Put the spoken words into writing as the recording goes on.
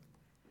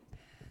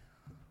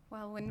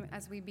Well,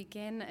 as we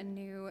begin a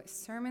new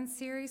sermon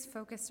series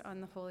focused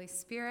on the Holy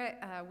Spirit,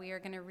 we are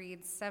going to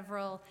read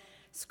several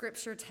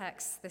scripture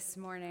texts this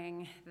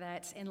morning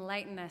that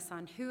enlighten us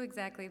on who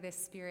exactly this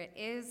Spirit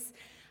is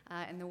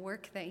and the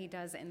work that he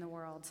does in the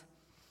world.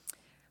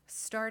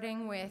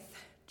 Starting with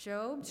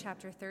Job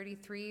chapter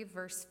 33,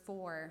 verse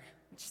 4,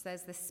 which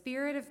says, "The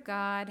Spirit of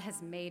God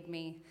has made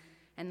me,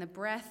 and the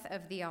breath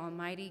of the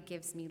Almighty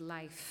gives me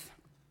life."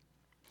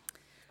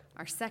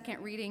 Our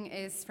second reading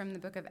is from the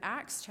book of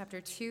Acts, chapter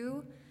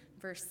 2,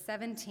 verse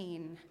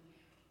 17.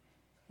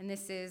 And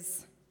this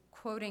is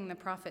quoting the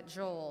prophet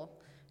Joel,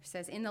 who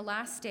says, "In the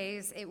last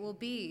days it will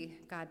be,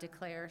 God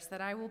declares, that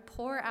I will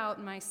pour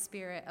out my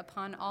Spirit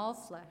upon all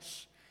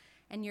flesh,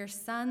 and your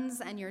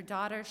sons and your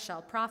daughters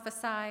shall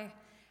prophesy,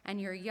 and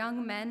your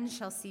young men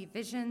shall see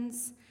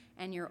visions,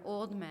 and your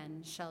old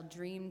men shall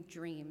dream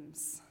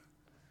dreams."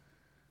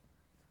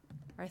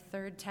 Our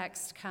third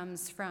text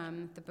comes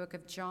from the book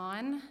of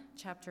John,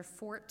 chapter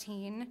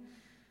 14,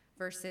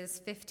 verses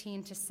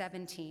 15 to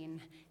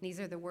 17. These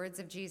are the words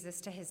of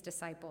Jesus to his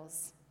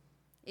disciples.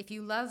 "If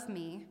you love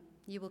me,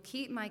 you will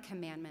keep my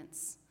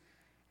commandments,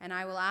 and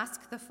I will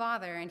ask the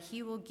Father, and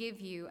he will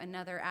give you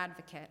another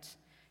advocate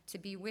to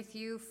be with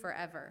you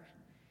forever.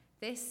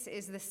 This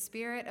is the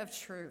Spirit of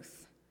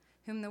truth,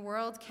 whom the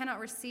world cannot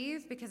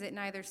receive because it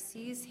neither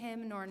sees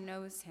him nor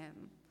knows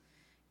him.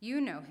 You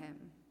know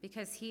him,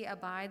 because he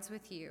abides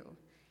with you,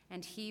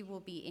 and he will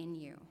be in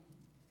you."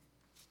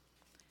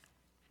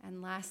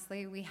 And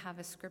lastly, we have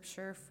a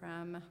scripture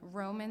from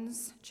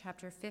Romans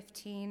chapter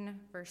 15,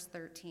 verse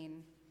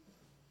 13.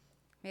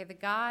 "May the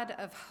God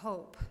of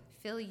hope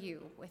fill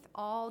you with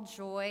all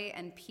joy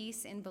and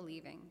peace in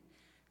believing,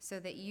 so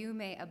that you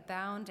may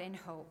abound in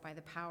hope by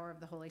the power of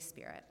the Holy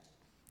Spirit."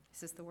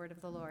 This is the word of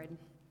the Lord.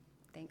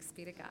 Thanks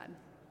be to God.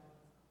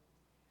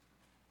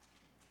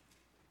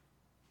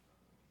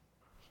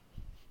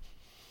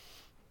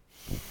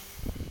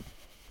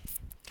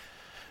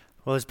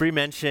 Well, as Bree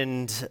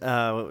mentioned,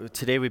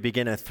 today we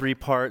begin a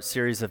three-part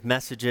series of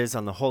messages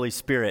on the Holy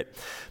Spirit.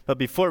 But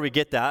before we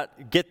get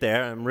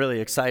there, I'm really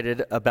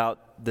excited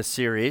about the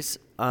series.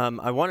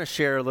 I want to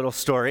share a little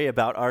story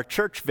about our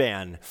church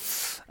van.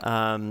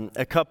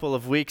 A couple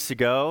of weeks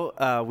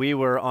ago, we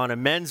were on a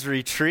men's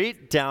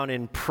retreat down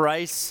in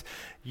Price,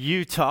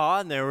 Utah,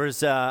 and there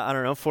was,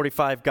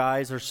 45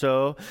 guys or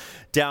so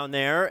down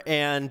there.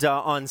 And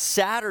on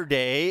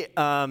Saturday,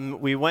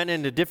 we went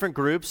into different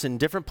groups in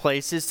different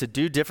places to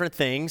do different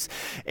things.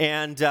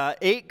 And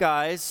 8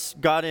 guys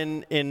got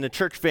in the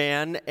church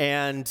van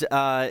and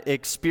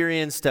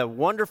experienced a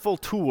wonderful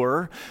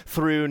tour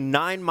through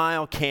 9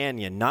 Mile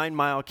Canyon. 9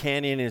 Mile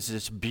Canyon is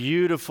this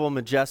beautiful,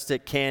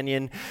 majestic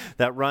canyon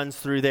that runs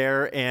through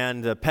there,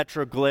 and the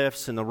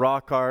petroglyphs and the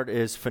rock art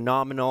is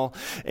phenomenal.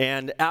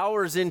 And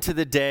hours into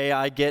the day,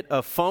 I get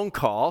a phone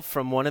call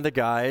from one of the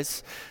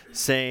guys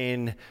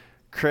saying,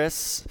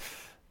 "Chris,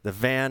 the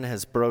van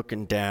has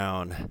broken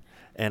down,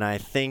 and I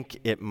think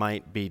it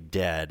might be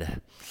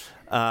dead.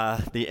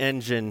 The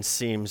engine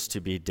seems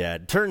to be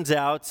dead." Turns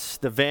out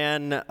the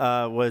van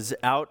was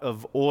out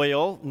of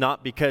oil,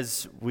 not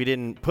because we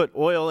didn't put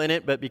oil in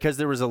it, but because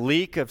there was a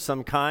leak of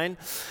some kind.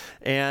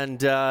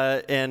 And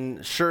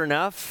sure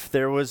enough,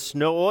 there was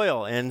no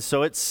oil, and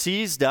so it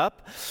seized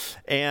up,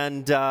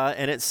 and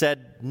it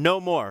said, "No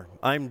more,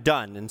 I'm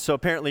done." And so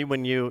apparently,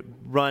 when you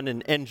run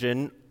an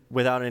engine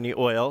without any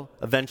oil,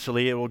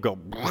 eventually it will go,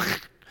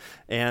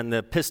 and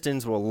the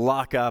pistons will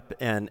lock up,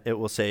 and it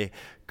will say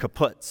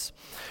kaputs.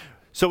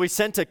 So we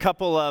sent a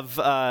couple of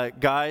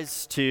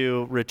guys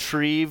to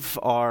retrieve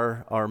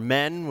our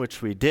men,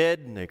 which we did,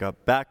 and they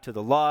got back to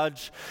the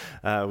lodge.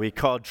 We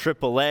called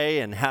AAA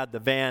and had the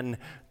van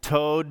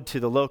towed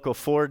to the local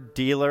Ford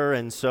dealer,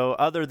 and so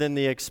other than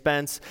the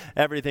expense,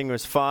 everything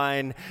was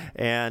fine,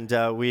 and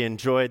we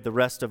enjoyed the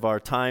rest of our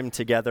time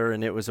together,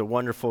 and it was a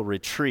wonderful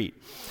retreat.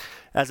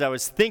 As I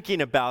was thinking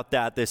about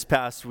that this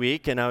past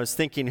week, and I was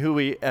thinking who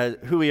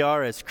we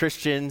are as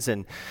Christians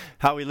and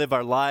how we live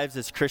our lives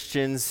as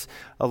Christians,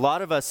 a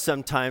lot of us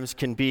sometimes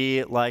can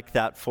be like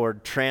that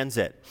Ford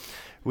Transit.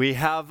 We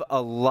have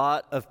a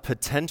lot of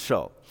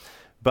potential,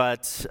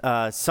 but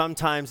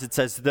sometimes it's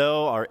as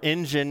though our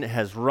engine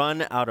has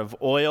run out of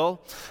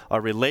oil, our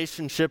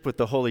relationship with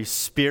the Holy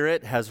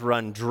Spirit has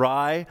run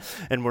dry,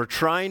 and we're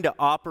trying to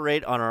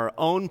operate on our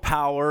own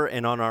power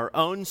and on our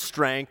own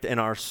strength, and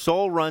our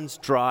soul runs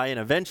dry, and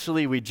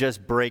eventually we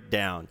just break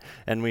down,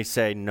 and we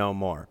say, "No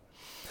more."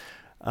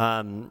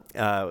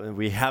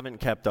 We haven't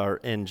kept our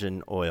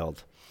engine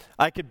oiled.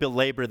 I could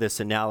belabor this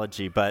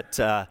analogy, but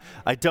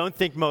I don't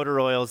think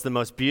motor oil is the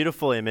most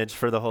beautiful image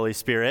for the Holy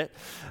Spirit.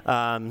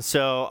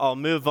 So I'll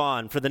move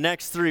on. For the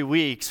next 3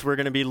 weeks, we're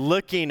going to be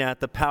looking at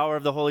the power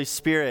of the Holy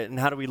Spirit and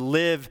how do we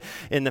live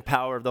in the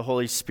power of the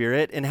Holy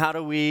Spirit and how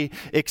do we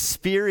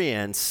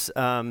experience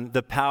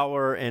the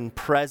power and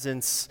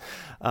presence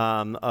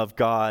of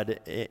God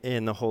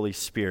in the Holy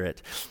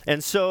Spirit.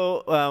 And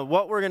so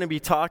what we're going to be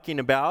talking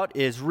about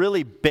is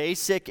really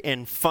basic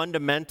and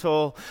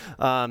fundamental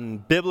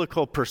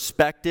biblical perspective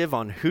perspective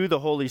on who the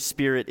Holy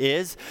Spirit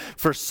is.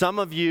 For some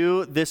of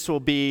you, this will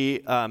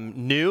be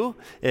new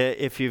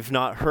if you've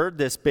not heard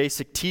this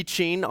basic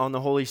teaching on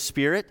the Holy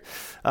Spirit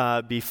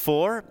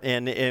before,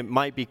 and it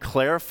might be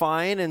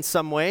clarifying in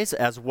some ways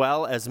as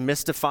well as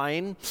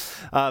mystifying.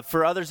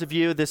 For others of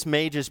you, this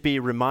may just be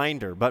a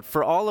reminder, but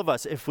for all of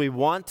us, if we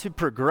want to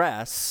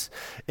progress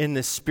in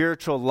the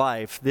spiritual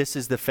life, this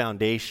is the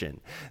foundation.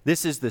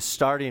 This is the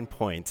starting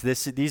point.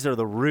 These are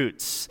the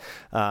roots,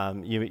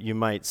 you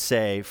might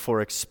say,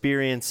 for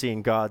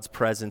experiencing God's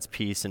presence,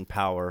 peace, and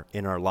power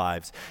in our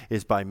lives,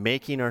 is by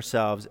making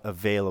ourselves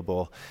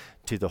available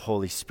to the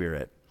Holy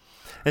Spirit.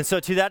 And so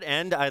to that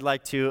end, I'd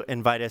like to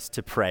invite us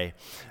to pray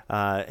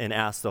and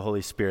ask the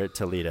Holy Spirit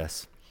to lead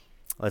us.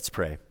 Let's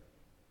pray.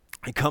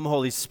 Come,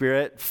 Holy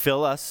Spirit,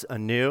 fill us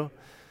anew.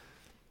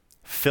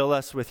 Fill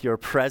us with your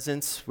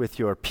presence, with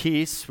your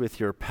peace, with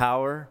your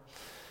power.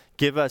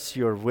 Give us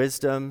your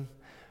wisdom.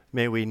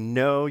 May we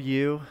know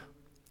you.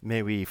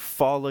 May we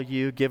follow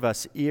you. Give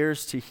us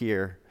ears to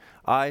hear,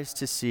 eyes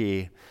to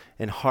see,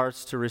 and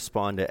hearts to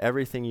respond to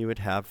everything you would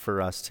have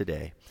for us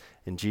today.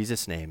 In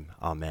Jesus' name,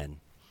 amen.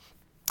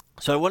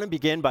 So I want to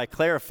begin by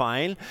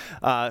clarifying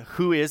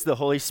who is the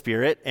Holy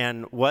Spirit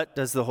and what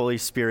does the Holy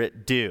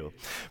Spirit do.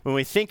 When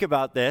we think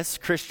about this,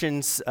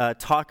 Christians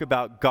talk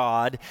about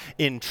God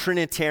in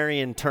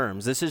Trinitarian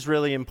terms. This is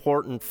really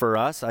important for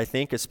us, I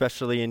think,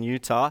 especially in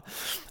Utah.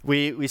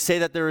 We say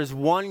that there is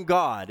one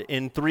God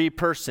in three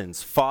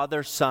persons,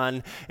 Father,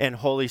 Son, and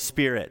Holy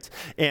Spirit.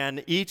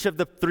 And each of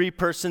the three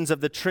persons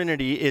of the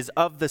Trinity is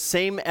of the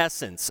same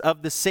essence,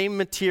 of the same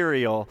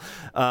material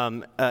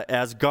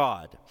as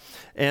God.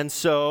 And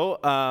so,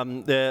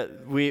 and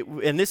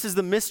this is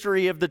the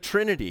mystery of the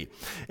Trinity.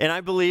 And I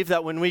believe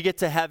that when we get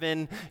to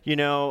heaven,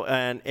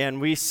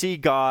 and we see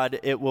God,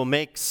 it will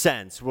make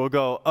sense. We'll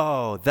go,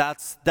 oh,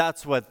 that's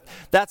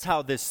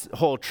how this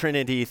whole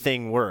Trinity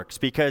thing works.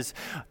 Because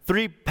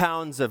 3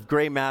 pounds of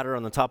gray matter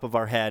on the top of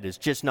our head is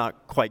just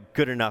not quite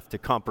good enough to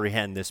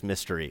comprehend this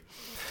mystery.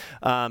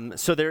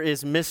 So there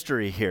is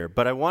mystery here.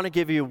 But I want to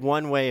give you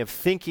one way of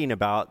thinking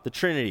about the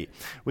Trinity.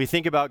 We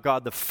think about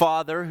God the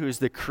Father, who's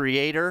the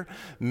creator,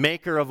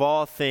 maker of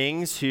all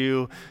things,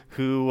 who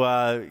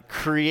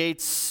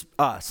creates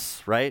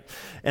us, right?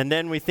 And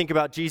then we think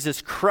about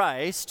Jesus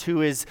Christ,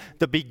 who is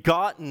the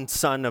begotten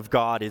Son of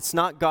God. It's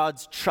not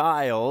God's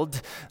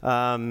child.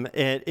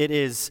 It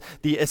is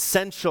the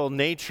essential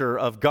nature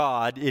of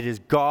God. It is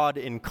God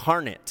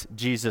incarnate,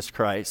 Jesus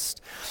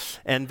Christ.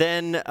 And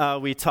then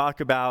we talk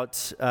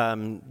about,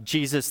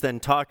 Jesus then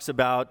talks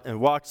about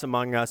and walks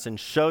among us and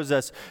shows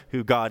us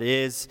who God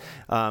is,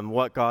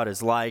 what God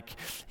is like.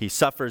 He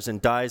suffers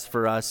and dies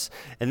for us.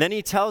 And then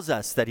he tells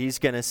us that he's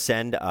going to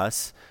send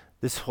us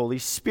this Holy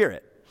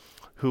Spirit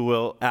who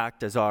will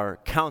act as our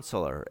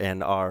counselor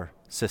and our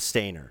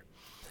sustainer.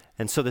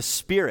 And so the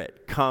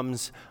Spirit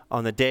comes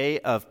on the day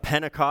of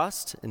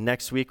Pentecost, and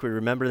next week we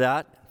remember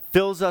that,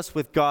 fills us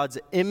with God's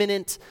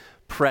imminent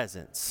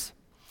presence.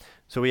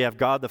 So we have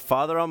God the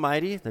Father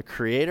Almighty, the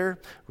Creator.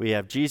 We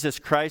have Jesus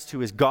Christ,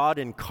 who is God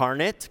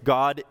incarnate,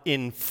 God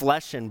in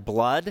flesh and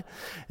blood.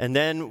 And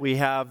then we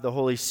have the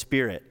Holy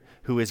Spirit,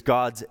 who is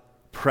God's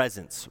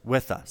presence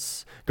with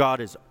us.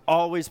 God is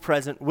always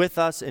present with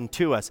us and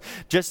to us.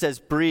 Just as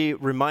Bree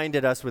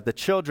reminded us with the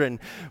children,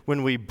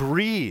 when we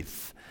breathe,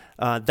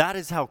 that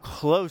is how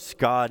close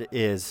God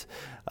is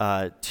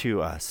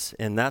to us.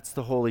 And that's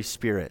the Holy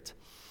Spirit.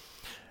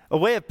 A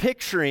way of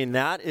picturing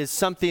that is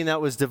something that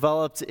was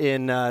developed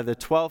in the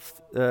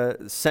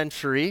 12th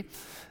century,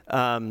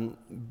 and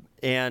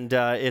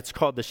it's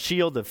called the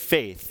shield of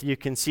faith. You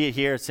can see it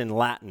here. It's in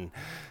Latin.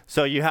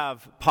 So you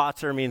have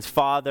pater means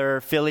father,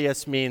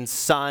 filius means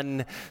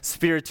son,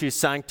 spiritus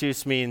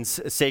sanctus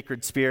means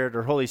sacred spirit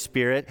or Holy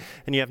Spirit,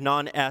 and you have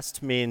non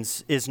est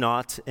means is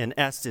not, and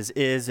est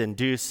is, and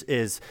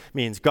deus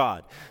means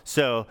God.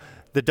 So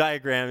the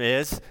diagram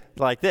is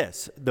like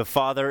this. The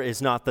Father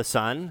is not the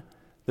Son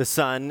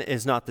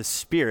is not the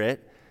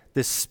Spirit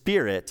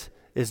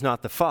is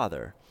not the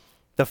Father.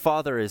 The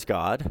Father is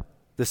God,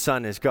 the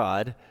Son is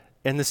God,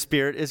 and the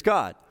Spirit is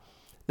God.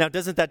 Now,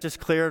 doesn't that just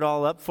clear it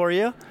all up for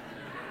you?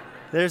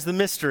 There's the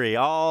mystery,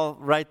 all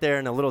right there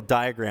in a little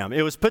diagram.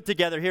 It was put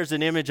together. Here's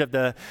an image of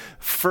the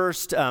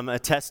first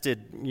attested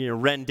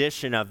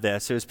rendition of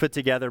this. It was put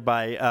together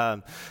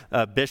by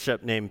a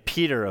bishop named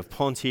Peter of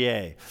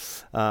Pontier,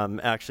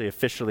 actually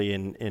officially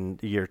in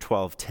the year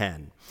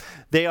 1210.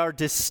 They are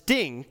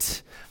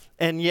distinct,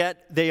 and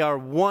yet they are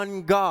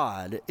one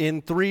God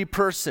in three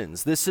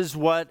persons. This is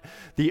what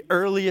the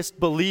earliest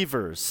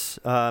believers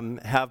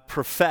have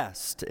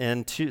professed,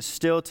 and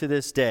still to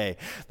this day.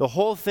 The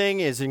whole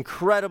thing is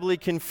incredibly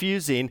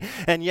confusing,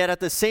 and yet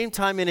at the same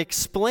time it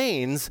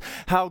explains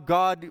how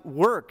God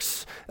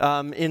works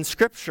in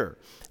Scripture,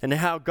 and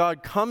how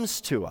God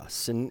comes to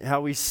us, and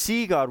how we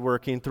see God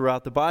working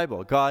throughout the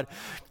Bible. God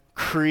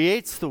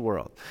creates the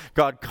world.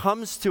 God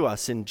comes to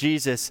us in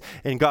Jesus,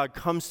 and God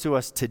comes to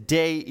us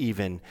today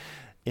even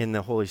in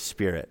the Holy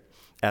Spirit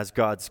as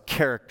God's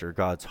character,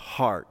 God's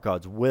heart,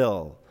 God's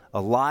will,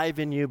 alive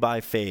in you by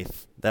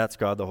faith. That's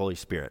God the Holy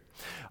Spirit.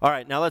 All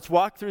right, now let's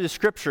walk through the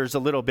scriptures a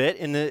little bit.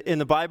 In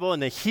the Bible, in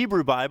the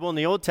Hebrew Bible, in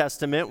the Old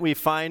Testament, we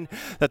find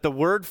that the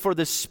word for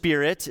the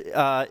Spirit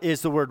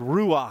is the word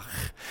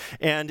ruach,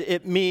 and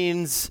it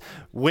means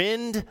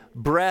wind,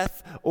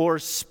 breath, or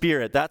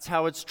spirit. That's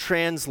how it's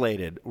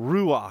translated,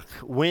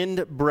 ruach,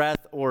 wind,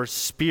 breath, or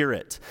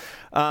spirit.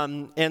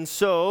 And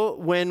so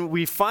when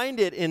we find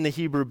it in the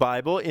Hebrew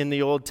Bible, in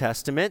the Old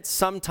Testament,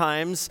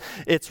 sometimes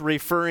it's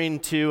referring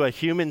to a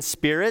human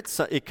spirit.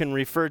 So it can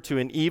refer to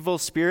an evil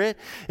spirit.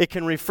 It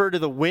can refer to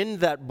the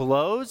wind that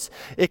blows.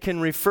 It can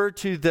refer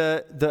to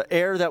the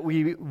air that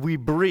we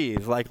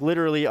breathe, like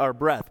literally our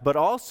breath. But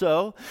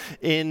also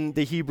in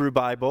the Hebrew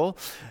Bible,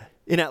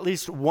 in at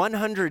least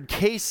 100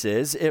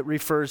 cases, it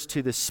refers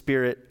to the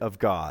Spirit of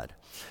God.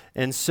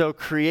 And so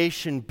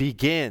creation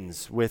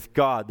begins with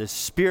God, the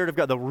Spirit of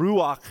God, the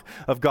Ruach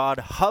of God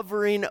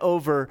hovering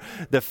over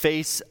the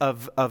face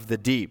of the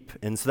deep.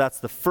 And so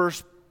that's the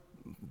first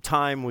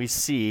time we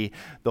see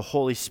the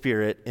Holy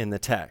Spirit in the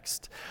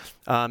text.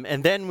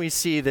 And then we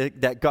see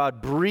that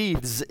God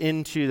breathes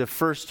into the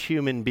first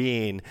human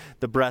being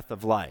the breath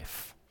of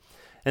life.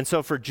 And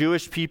so for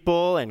Jewish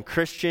people and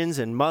Christians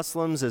and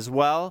Muslims as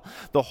well,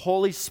 the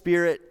Holy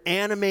Spirit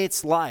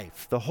animates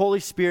life. The Holy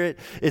Spirit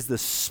is the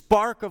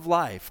spark of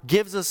life,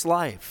 gives us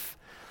life.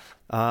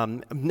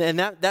 And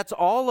that's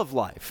all of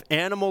life,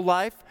 animal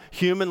life,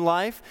 human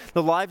life,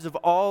 the lives of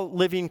all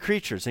living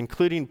creatures,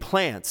 including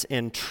plants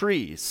and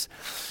trees.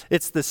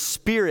 It's the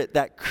Spirit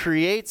that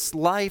creates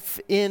life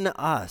in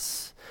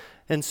us.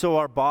 And so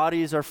our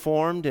bodies are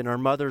formed in our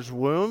mother's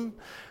womb,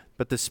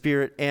 but the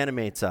Spirit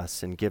animates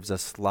us and gives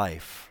us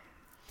life.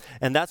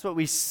 And that's what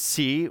we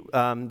see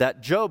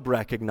that Job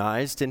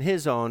recognized in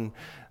his own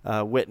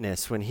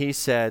witness when he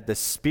said, "The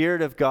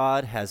Spirit of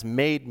God has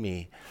made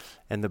me,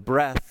 and the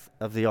breath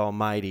of the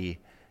Almighty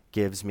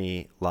gives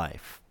me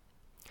life."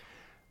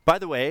 By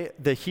the way,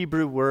 the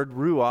Hebrew word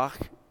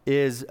ruach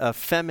is a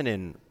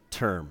feminine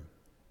term.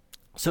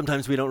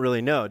 Sometimes we don't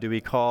really know. Do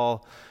we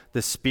call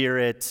the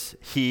Spirit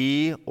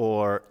he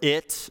or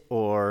it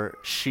or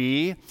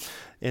she?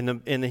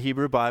 In the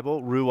Hebrew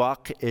Bible,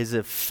 ruach is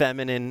a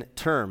feminine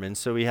term. And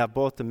so we have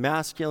both the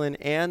masculine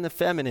and the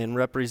feminine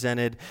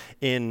represented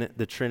in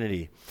the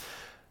Trinity.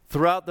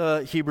 Throughout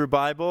the Hebrew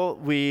Bible,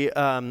 we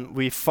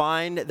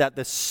find that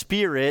the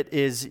Spirit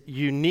is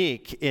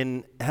unique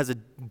has a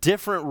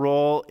different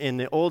role in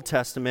the Old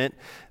Testament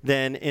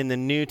than in the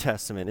New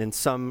Testament in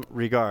some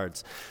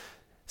regards.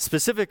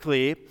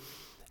 Specifically,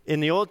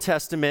 in the Old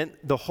Testament,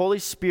 the Holy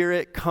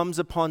Spirit comes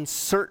upon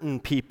certain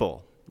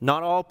people.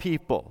 Not all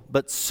people,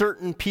 but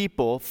certain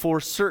people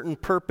for certain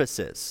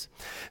purposes.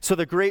 So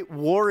the great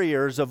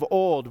warriors of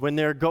old, when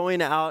they're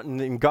going out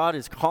and God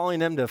is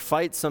calling them to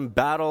fight some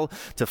battle,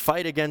 to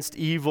fight against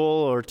evil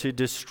or to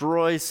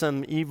destroy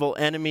some evil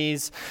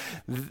enemies,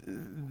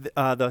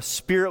 the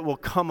Spirit will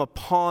come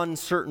upon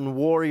certain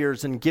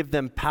warriors and give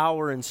them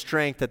power and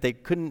strength that they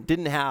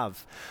didn't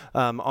have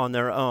on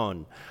their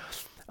own.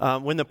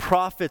 When the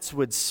prophets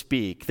would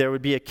speak, there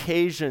would be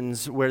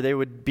occasions where they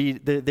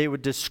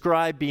would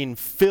describe being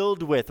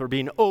filled with or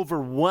being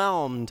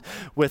overwhelmed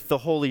with the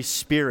Holy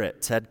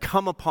Spirit had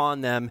come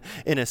upon them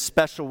in a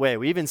special way.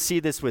 We even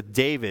see this with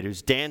David,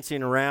 who's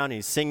dancing around.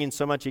 He's singing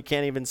so much he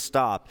can't even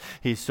stop.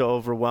 He's so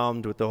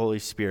overwhelmed with the Holy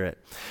Spirit.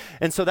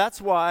 And so that's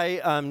why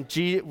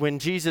when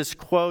Jesus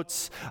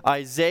quotes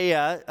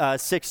Isaiah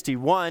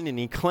 61, and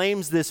he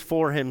claims this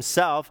for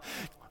himself,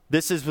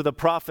 this is with the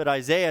prophet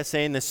Isaiah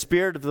saying, "The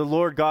Spirit of the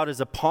Lord God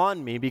is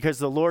upon me because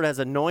the Lord has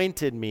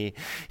anointed me.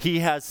 He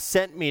has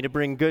sent me to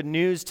bring good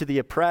news to the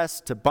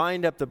oppressed, to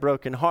bind up the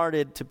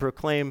brokenhearted, to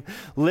proclaim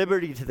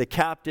liberty to the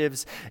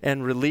captives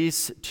and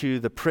release to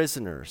the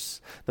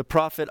prisoners." The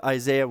prophet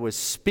Isaiah was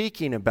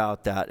speaking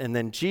about that. And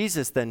then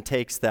Jesus then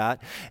takes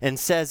that and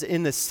says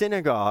in the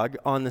synagogue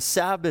on the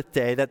Sabbath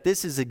day that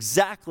this is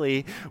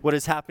exactly what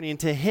is happening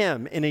to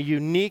him. In a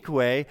unique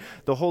way,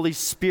 the Holy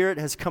Spirit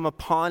has come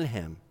upon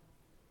him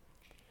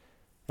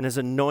and has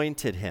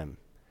anointed him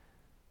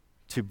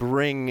to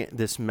bring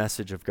this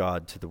message of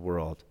God to the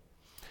world.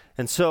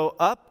 And so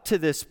up to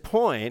this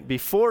point,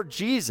 before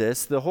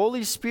Jesus, the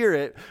Holy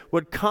Spirit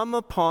would come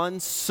upon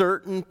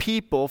certain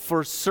people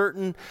for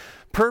certain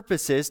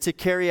purposes to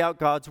carry out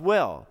God's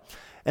will.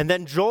 And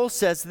then Joel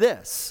says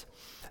this,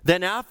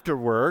 "Then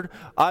afterward,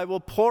 I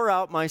will pour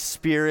out my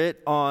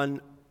Spirit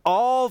on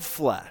all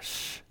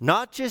flesh,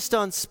 not just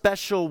on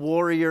special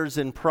warriors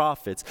and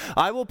prophets.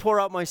 I will pour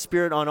out my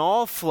Spirit on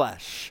all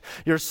flesh.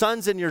 Your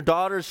sons and your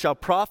daughters shall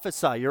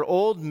prophesy. Your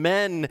old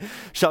men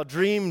shall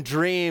dream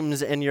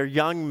dreams, and your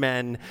young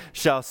men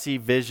shall see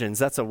visions."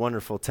 That's a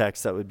wonderful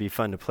text that would be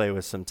fun to play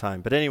with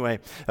sometime. But anyway,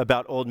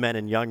 about old men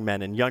and young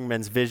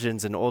men's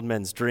visions and old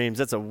men's dreams.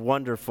 That's a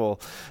wonderful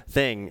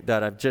thing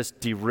that I've just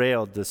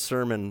derailed the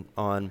sermon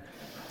on.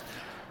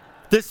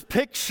 This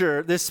picture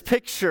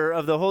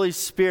of the Holy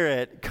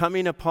Spirit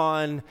coming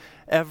upon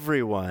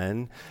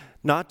everyone,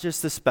 not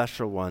just the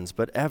special ones,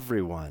 but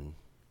everyone.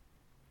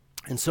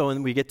 And so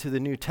when we get to the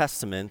New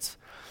Testament,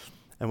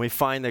 and we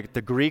find that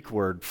the Greek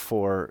word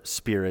for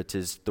spirit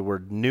is the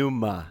word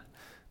pneuma.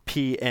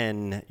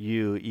 Pneuma,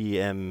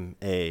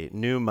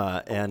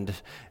 pneuma,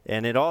 and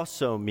it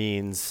also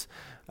means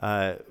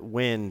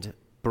wind,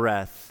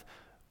 breath,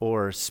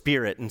 or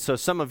spirit. And so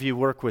some of you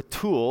work with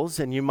tools,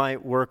 and you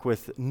might work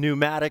with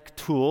pneumatic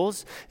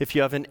tools. If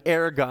you have an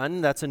air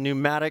gun, that's a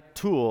pneumatic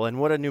tool. And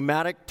what a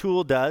pneumatic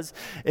tool does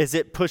is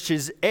it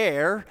pushes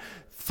air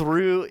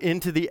through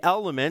into the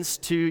elements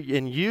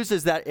and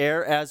uses that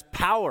air as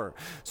power.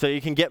 So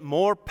you can get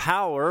more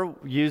power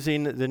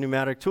using the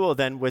pneumatic tool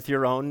than with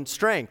your own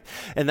strength.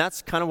 And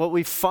that's kind of what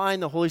we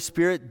find the Holy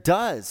Spirit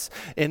does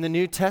in the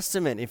New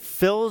Testament. It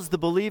fills the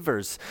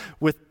believers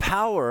with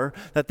power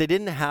that they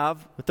didn't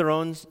have with their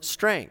own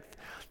strength.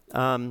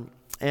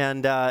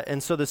 And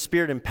so the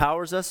Spirit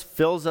empowers us,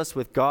 fills us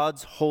with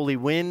God's holy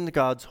wind,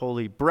 God's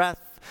holy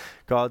breath,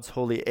 God's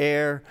holy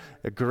air,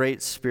 a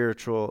great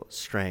spiritual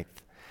strength.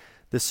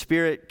 The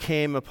Spirit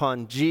came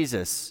upon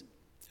Jesus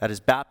at his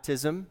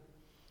baptism,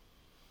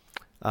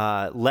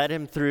 led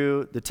him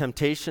through the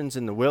temptations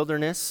in the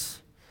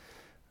wilderness,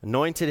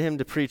 anointed him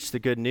to preach the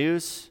good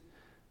news.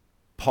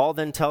 Paul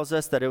then tells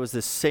us that it was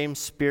the same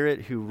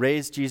Spirit who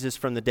raised Jesus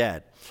from the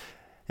dead.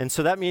 And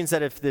so that means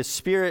that if the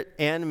Spirit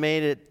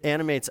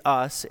animates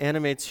us,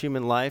 animates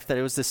human life, that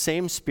it was the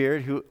same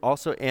Spirit who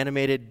also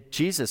animated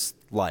Jesus'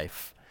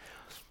 life.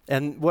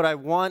 And what I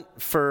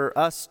want for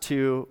us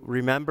to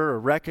remember or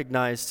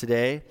recognize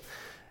today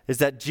is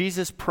that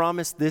Jesus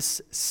promised this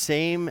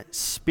same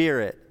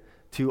Spirit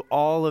to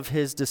all of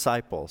his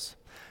disciples,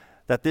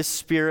 that this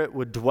Spirit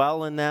would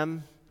dwell in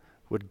them,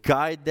 would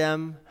guide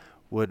them,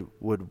 would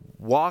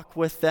walk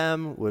with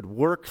them, would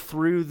work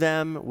through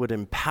them, would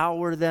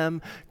empower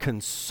them,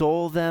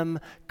 console them,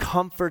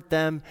 comfort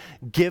them,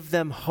 give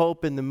them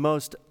hope in the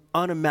most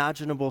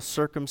unimaginable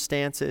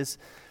circumstances,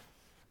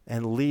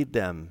 and lead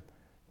them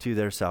to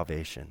their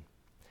salvation.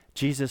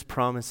 Jesus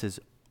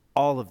promises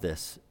all of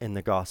this in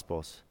the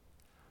Gospels.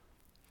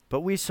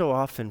 But we so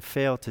often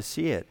fail to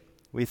see it.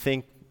 We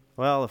think,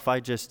 well, if I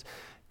just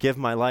give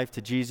my life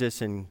to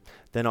Jesus and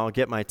then I'll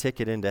get my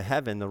ticket into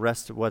heaven, the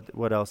rest of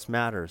what else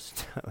matters?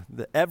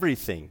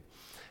 Everything.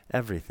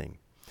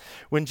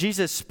 When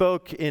Jesus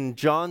spoke in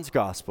John's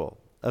Gospel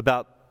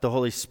about the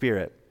Holy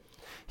Spirit,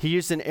 he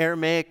used an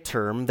Aramaic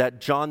term that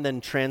John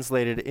then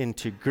translated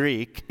into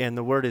Greek, and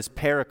the word is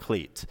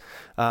paraclete.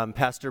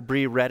 Pastor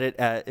Bree read it,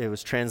 it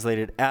was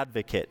translated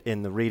advocate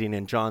in the reading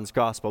in John's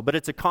Gospel. But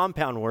it's a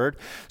compound word,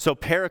 so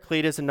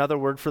paraclete is another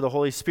word for the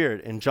Holy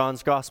Spirit in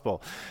John's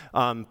Gospel.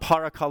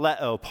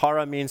 Parakaleo,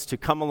 para means to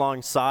come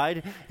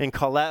alongside, and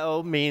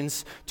kaleo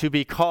means to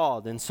be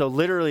called. And so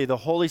literally the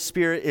Holy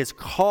Spirit is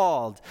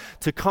called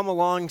to come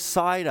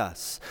alongside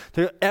us,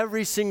 to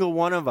every single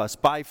one of us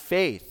by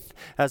faith.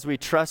 As we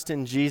trust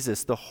in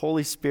Jesus, the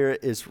Holy Spirit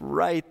is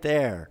right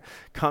there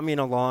coming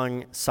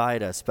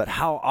alongside us. But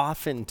how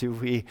often do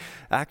we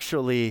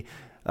actually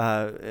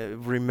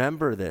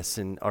remember this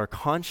and are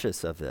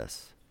conscious of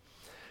this?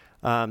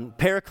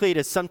 Paraclete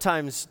is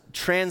sometimes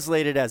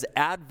translated as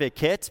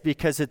advocate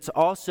because it's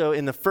also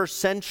in the first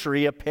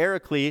century, a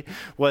paraclete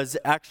was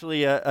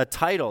actually a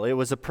title. It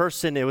was a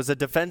person, it was a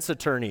defense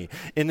attorney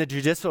in the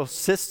judicial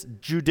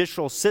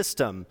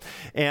system.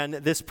 And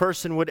this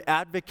person would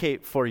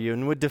advocate for you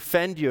and would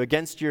defend you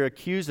against your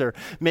accuser,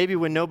 maybe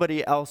when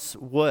nobody else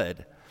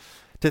would.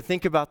 To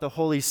think about the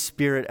Holy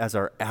Spirit as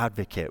our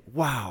advocate.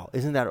 Wow,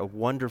 isn't that a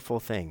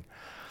wonderful thing?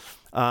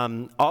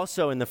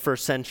 Also in the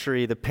first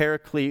century, the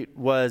paraclete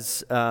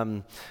was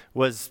a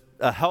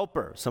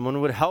helper. Someone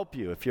who would help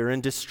you if you're in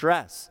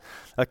distress.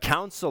 A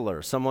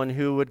counselor, someone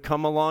who would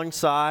come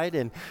alongside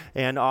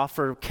and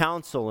offer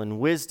counsel and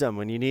wisdom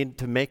when you need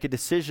to make a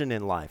decision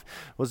in life.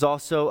 Was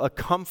also a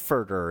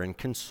comforter and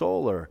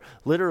consoler.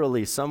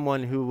 Literally,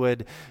 someone who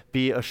would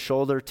be a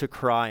shoulder to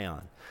cry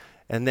on.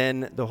 And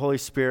then the Holy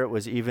Spirit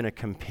was even a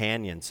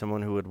companion,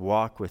 someone who would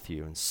walk with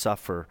you and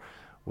suffer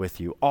with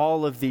you.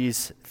 All of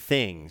these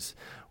things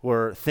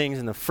were things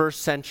in the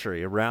first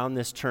century around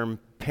this term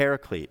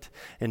paraclete.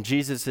 And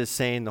Jesus is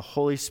saying the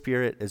Holy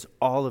Spirit is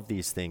all of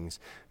these things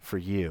for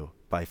you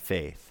by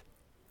faith.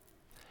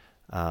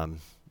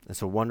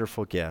 It's a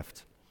wonderful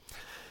gift.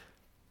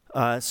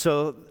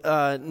 So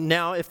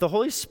now if the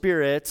Holy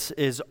Spirit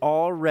is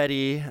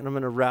already, and I'm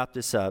going to wrap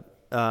this up,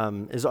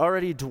 is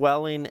already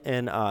dwelling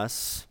in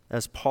us,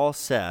 as Paul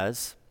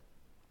says,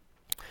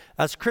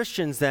 as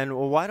Christians then,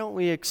 well, why don't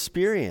we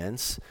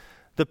experience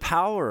the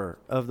power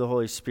of the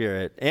Holy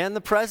Spirit and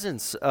the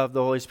presence of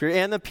the Holy Spirit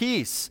and the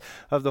peace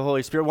of the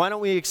Holy Spirit? Why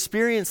don't we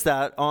experience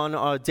that on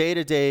a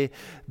day-to-day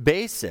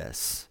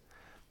basis?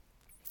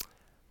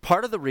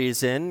 Part of the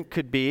reason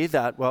could be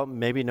that, well,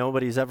 maybe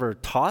nobody's ever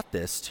taught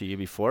this to you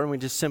before, and we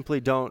just simply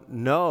don't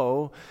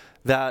know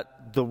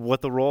that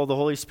what the role of the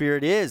Holy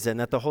Spirit is and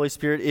that the Holy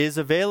Spirit is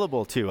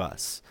available to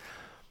us.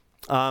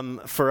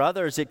 For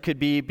others, it could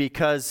be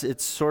because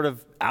it's sort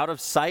of out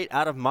of sight,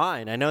 out of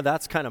mind. I know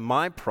that's kind of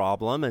my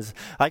problem, is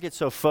I get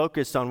so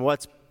focused on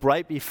what's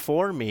right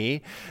before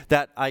me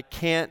that I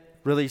can't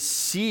really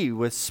see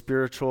with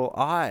spiritual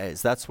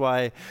eyes. That's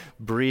why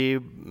Bree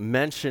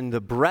mentioned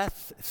the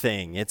breath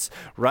thing. It's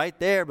right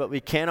there, but we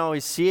can't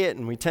always see it,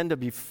 and we tend to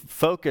be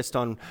focused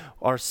on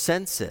our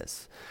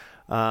senses.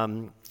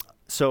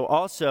 So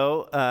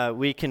also,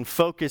 we can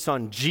focus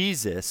on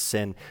Jesus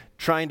and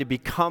trying to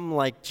become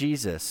like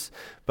Jesus,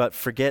 but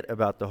forget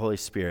about the Holy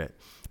Spirit.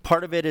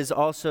 Part of it is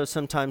also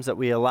sometimes that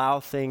we allow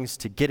things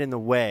to get in the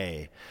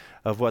way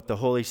of what the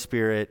Holy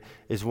Spirit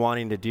is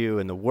wanting to do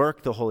and the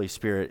work the Holy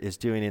Spirit is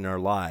doing in our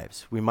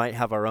lives. We might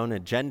have our own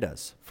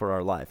agendas for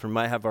our life. We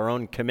might have our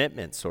own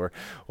commitments or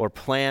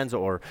plans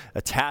or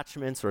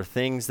attachments or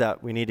things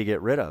that we need to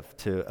get rid of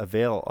to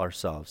avail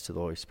ourselves to the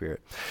Holy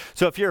Spirit.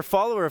 So if you're a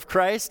follower of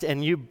Christ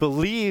and you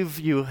believe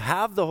you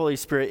have the Holy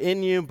Spirit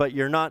in you, but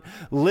you're not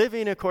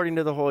living according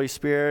to the Holy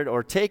Spirit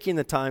or taking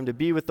the time to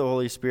be with the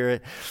Holy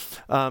Spirit,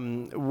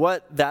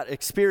 what that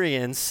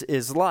experience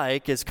is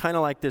kind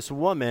of like this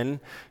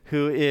woman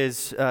who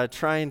is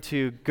trying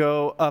to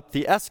go up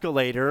the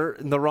escalator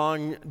in the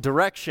wrong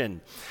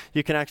direction.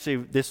 You can actually,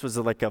 this was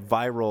like a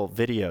viral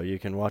video. You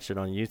can watch it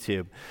on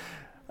YouTube.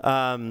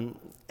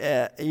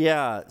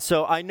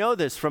 So I know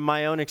this from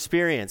my own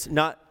experience,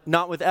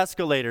 not with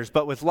escalators,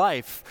 but with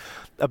life,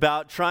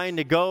 about trying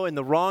to go in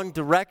the wrong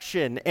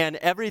direction, and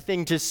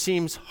everything just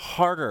seems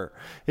harder.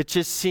 It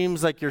just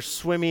seems like you're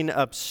swimming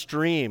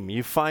upstream.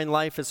 You find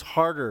life is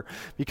harder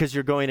because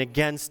you're going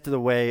against the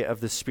way of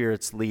the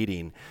Spirit's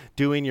leading,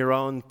 doing your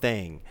own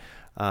thing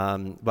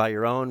by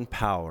your own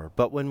power.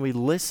 But when we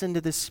listen to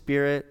the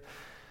Spirit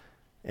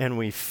and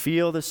we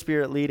feel the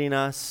Spirit leading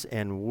us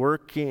and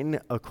working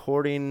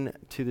according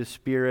to the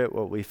Spirit,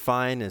 what we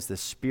find is the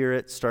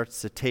Spirit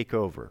starts to take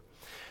over,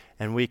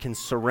 and we can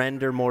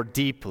surrender more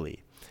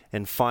deeply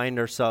and find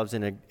ourselves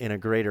in a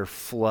greater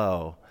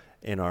flow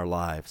in our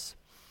lives.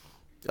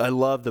 I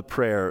love the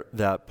prayer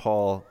that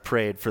Paul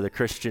prayed for the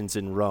Christians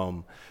in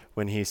Rome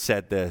when he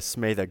said this: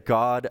 "May the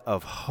God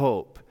of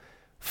hope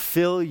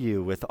fill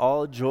you with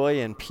all joy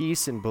and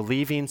peace in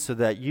believing, so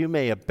that you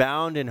may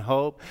abound in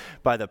hope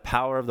by the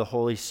power of the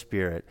Holy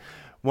Spirit."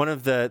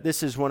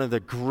 This is one of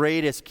the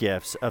greatest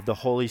gifts of the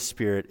Holy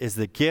Spirit, is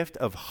the gift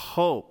of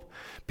hope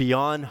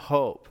beyond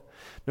hope.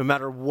 No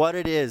matter what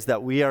it is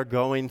that we are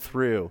going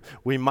through,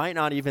 we might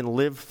not even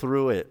live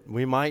through it.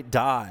 We might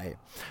die.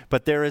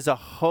 But there is a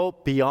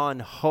hope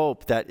beyond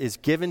hope that is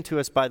given to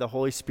us by the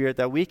Holy Spirit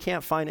that we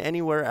can't find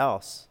anywhere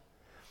else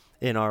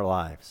in our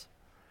lives.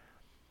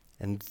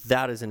 And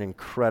that is an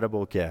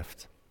incredible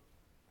gift.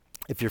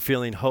 If you're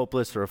feeling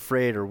hopeless or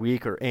afraid or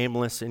weak or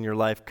aimless in your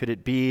life, could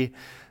it be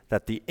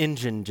that the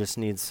engine just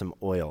needs some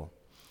oil?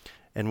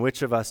 And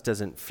which of us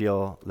doesn't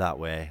feel that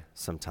way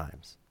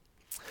sometimes?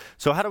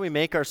 So how do we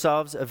make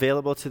ourselves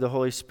available to the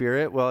Holy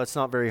Spirit? Well, it's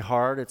not very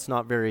hard. It's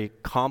not very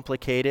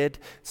complicated.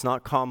 It's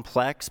not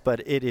complex, but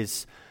it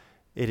is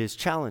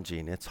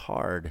challenging. It's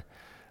hard.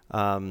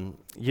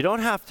 You don't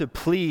have to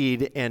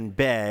plead and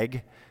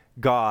beg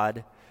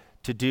God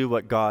to do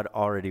what God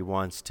already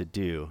wants to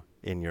do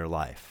in your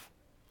life.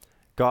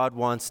 God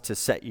wants to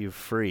set you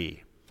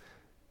free,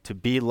 to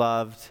be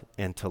loved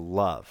and to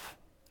love.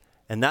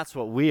 And that's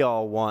what we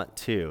all want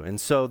too.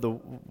 And so the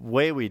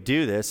way we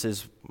do this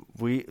is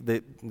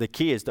the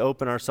key is to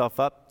open ourselves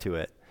up to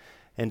it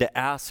and to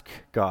ask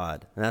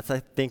God. And that's, I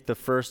think, the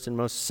first and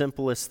most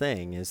simplest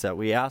thing, is that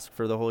we ask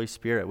for the Holy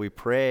Spirit. We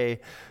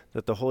pray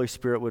that the Holy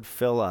Spirit would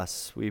fill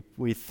us.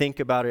 We think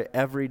about it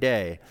every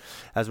day.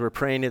 As we're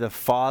praying to the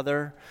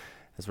Father,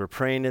 as we're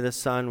praying to the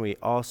Son, we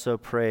also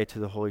pray to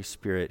the Holy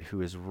Spirit,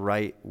 who is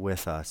right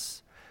with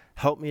us.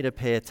 Help me to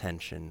pay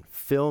attention.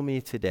 Fill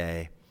me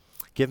today.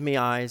 Give me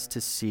eyes to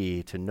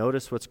see, to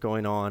notice what's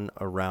going on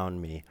around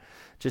me.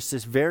 Just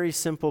this very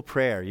simple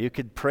prayer. You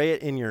could pray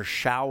it in your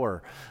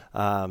shower,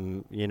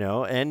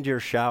 end your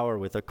shower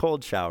with a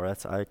cold shower.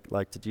 I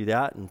like to do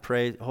that and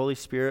pray, Holy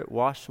Spirit,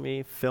 wash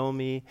me, fill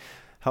me,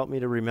 help me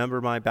to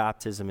remember my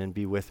baptism and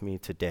be with me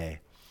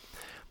today.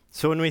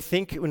 So when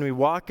we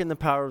walk in the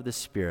power of the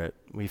Spirit,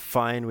 we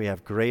find we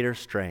have greater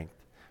strength.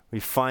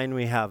 We find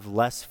we have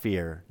less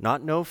fear,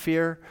 not no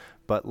fear,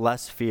 but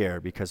less fear,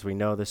 because we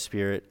know the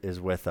Spirit is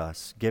with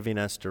us, giving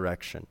us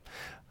direction.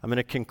 I'm going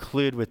to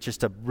conclude with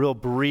just a real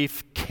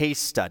brief case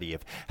study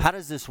of how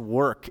does this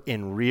work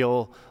in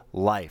real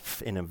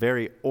life, in a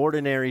very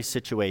ordinary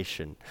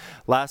situation.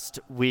 Last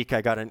week,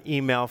 I got an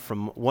email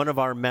from one of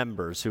our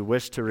members who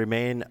wished to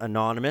remain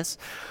anonymous.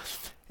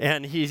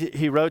 And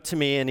he wrote to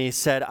me and he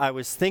said, I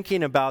was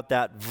thinking about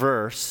that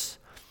verse,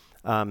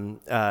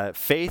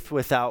 faith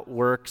without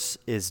works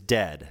is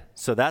dead.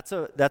 So that's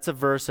a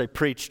verse I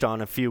preached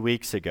on a few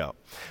weeks ago.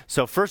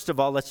 So first of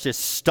all, let's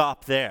just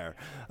stop there.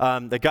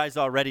 The guy's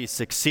already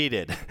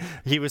succeeded.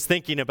 He was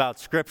thinking about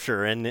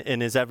Scripture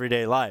in his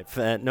everyday life.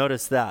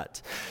 Notice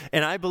that.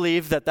 And I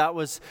believe that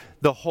was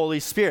the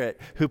Holy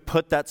Spirit who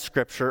put that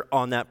Scripture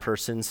on that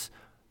person's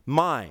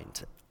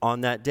mind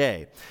on that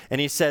day.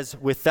 And he says,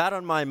 with that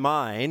on my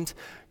mind,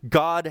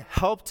 God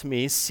helped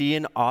me see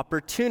an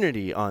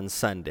opportunity on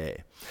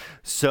Sunday.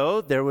 So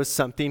there was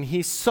something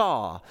he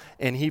saw,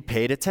 and he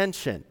paid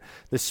attention.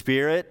 The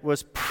Spirit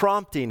was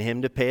prompting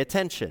him to pay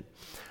attention.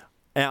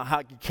 And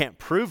you can't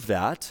prove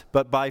that,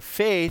 but by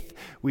faith,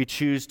 we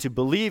choose to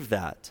believe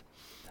that.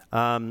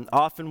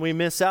 Often we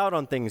miss out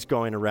on things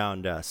going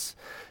around us.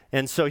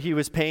 And so he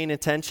was paying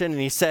attention,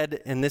 and he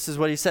said, and this is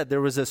what he said,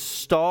 there was a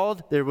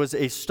stalled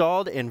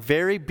and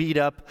very beat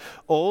up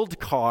old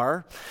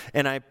car,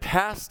 and I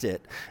passed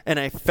it, and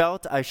I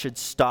felt I should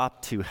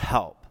stop to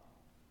help.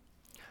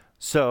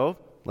 So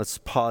let's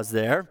pause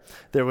there.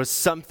 There was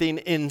something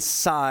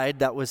inside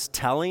that was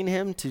telling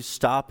him to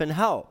stop and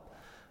help.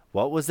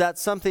 What was that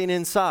something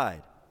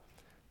inside?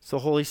 It's the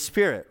Holy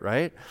Spirit,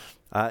 right?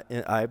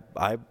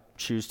 I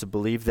choose to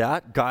believe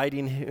that,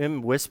 guiding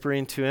him,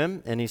 whispering to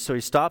him, and so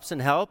he stops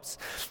and helps,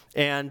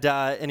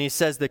 and he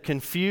says the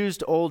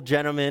confused old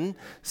gentleman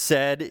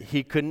said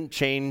he couldn't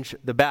change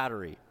the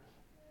battery.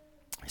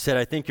 He said,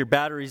 I think your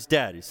battery's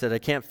dead. He said, I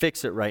can't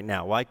fix it right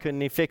now. Why couldn't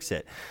he fix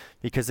it?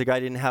 Because the guy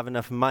didn't have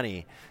enough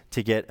money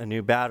to get a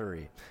new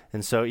battery.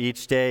 And so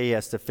each day he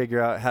has to figure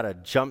out how to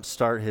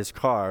jumpstart his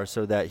car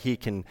so that he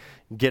can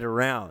get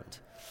around.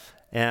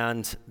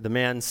 And the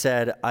man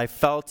said, I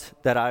felt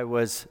that I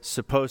was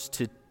supposed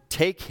to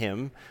take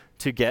him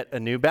to get a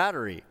new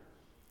battery.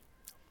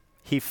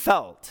 He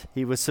felt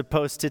he was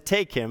supposed to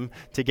take him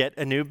to get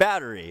a new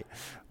battery.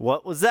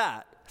 What was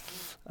that?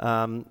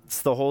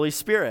 It's the Holy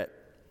Spirit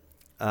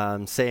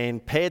saying,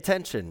 pay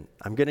attention.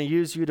 I'm going to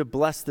use you to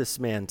bless this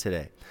man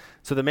today.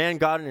 So the man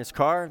got in his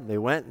car, they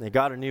went and they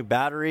got a new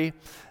battery,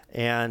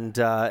 and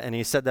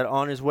he said that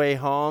on his way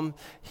home,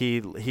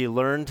 he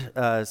learned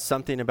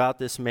something about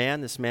this man.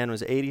 This man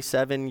was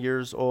 87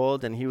 years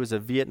old, and he was a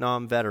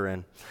Vietnam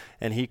veteran,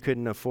 and he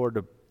couldn't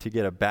afford to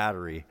get a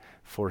battery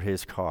for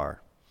his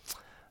car.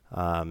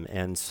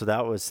 And so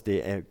that was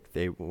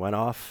they went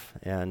off,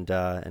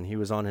 and he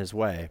was on his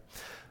way.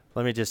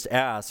 Let me just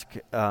ask,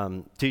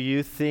 do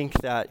you think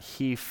that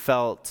he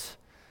felt,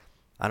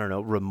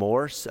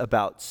 remorse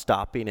about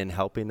stopping and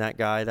helping that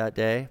guy that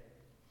day?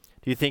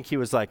 Do you think he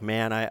was like,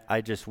 man,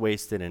 I just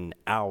wasted an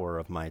hour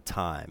of my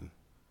time?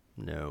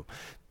 No.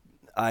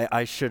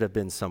 I should have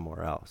been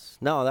somewhere else.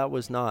 No, that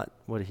was not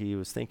what he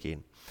was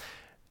thinking.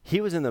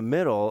 He was in the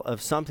middle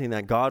of something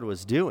that God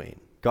was doing.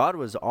 God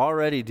was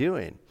already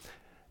doing.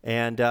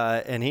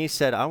 And he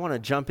said, I want to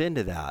jump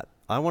into that.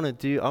 I want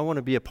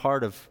to be a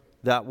part of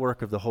that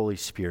work of the Holy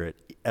Spirit,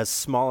 as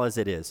small as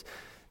it is.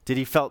 Did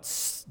he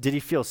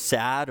feel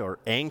sad or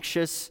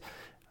anxious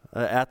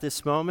at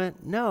this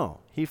moment? No.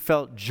 He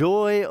felt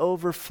joy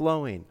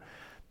overflowing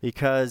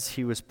because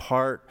he was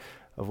part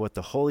of what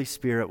the Holy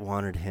Spirit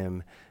wanted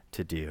him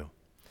to do.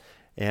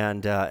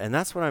 And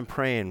that's what I'm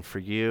praying for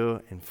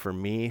you and for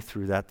me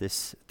through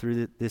this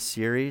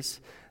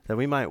series, that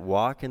we might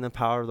walk in the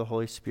power of the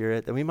Holy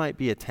Spirit, that we might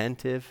be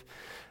attentive,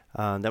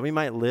 that we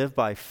might live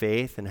by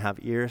faith and have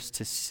ears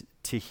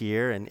to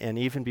hear and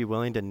even be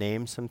willing to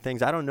name some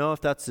things. I don't know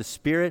if that's the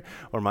Spirit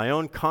or my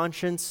own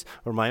conscience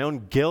or my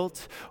own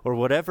guilt or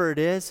whatever it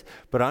is,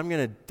 but I'm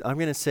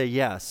gonna say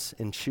yes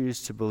and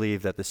choose to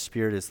believe that the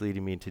Spirit is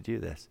leading me to do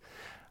this.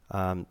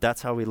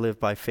 That's how we live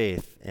by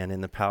faith and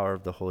in the power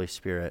of the Holy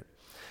Spirit.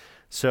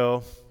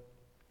 So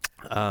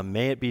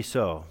may it be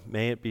so.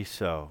 May it be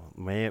so.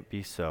 May it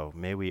be so.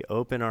 May we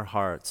open our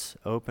hearts,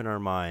 open our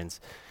minds,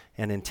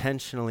 and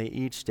intentionally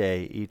each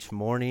day, each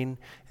morning,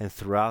 and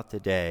throughout the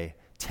day,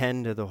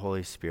 tend to the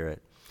Holy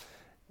Spirit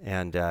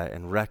and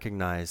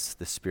recognize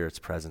the Spirit's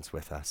presence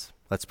with us.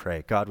 Let's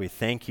pray. God, we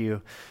thank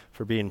you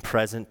for being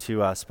present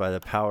to us by the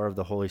power of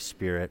the Holy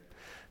Spirit,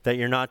 that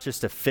you're not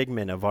just a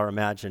figment of our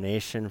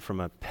imagination from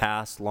a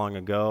past long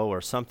ago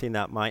or something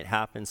that might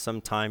happen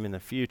sometime in the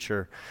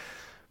future,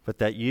 but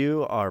that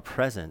you are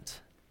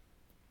present.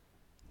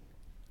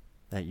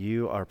 That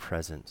you are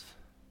present.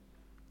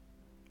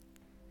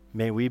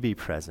 May we be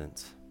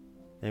present.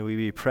 May we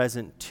be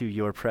present to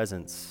your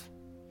presence.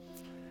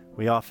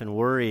 We often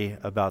worry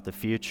about the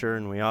future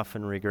and we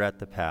often regret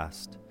the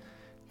past.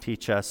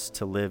 Teach us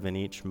to live in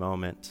each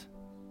moment,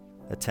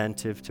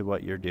 attentive to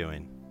what you're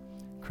doing.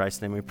 In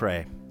Christ's name we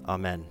pray.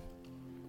 Amen.